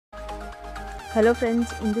Hello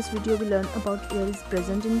friends, in this video we learn about air is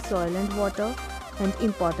present in soil and water and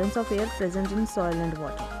importance of air present in soil and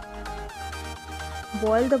water.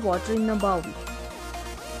 Boil the water in a bowl.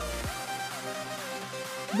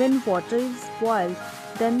 When water is boiled,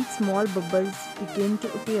 then small bubbles begin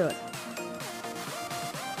to appear.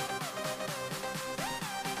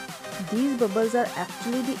 These bubbles are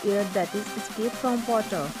actually the air that is escaped from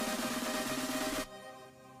water.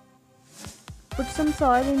 Put some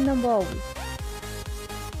soil in a bowl.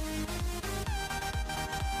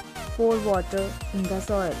 Pour water in the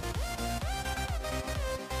soil.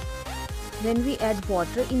 When we add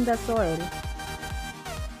water in the soil,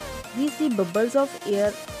 we see bubbles of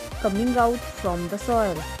air coming out from the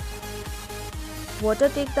soil. Water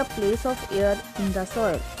takes the place of air in the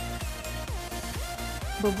soil.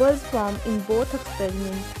 Bubbles formed in both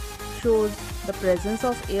experiments shows the presence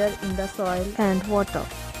of air in the soil and water.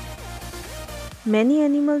 Many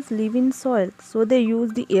animals live in soil, so they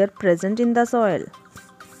use the air present in the soil.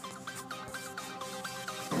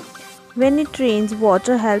 When it rains,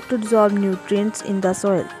 water helps to dissolve nutrients in the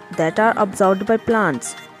soil that are absorbed by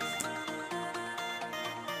plants.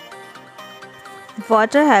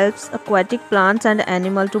 Water helps aquatic plants and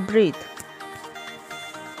animals to breathe.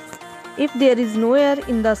 If there is no air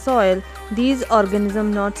in the soil, these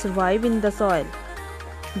organisms not survive in the soil.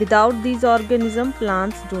 Without these organisms,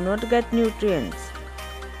 plants do not get nutrients.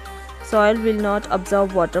 Soil will not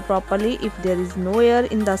absorb water properly if there is no air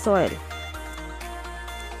in the soil.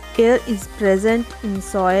 Air is present in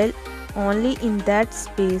soil only in that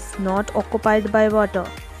space not occupied by water.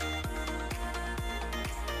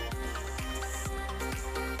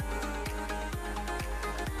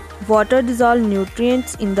 Water dissolves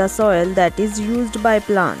nutrients in the soil that is used by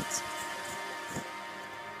plants.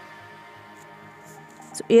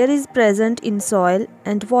 So air is present in soil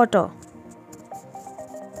and water.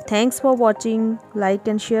 Thanks for watching. Like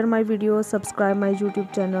and share my videos. Subscribe my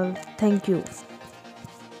YouTube channel. Thank you.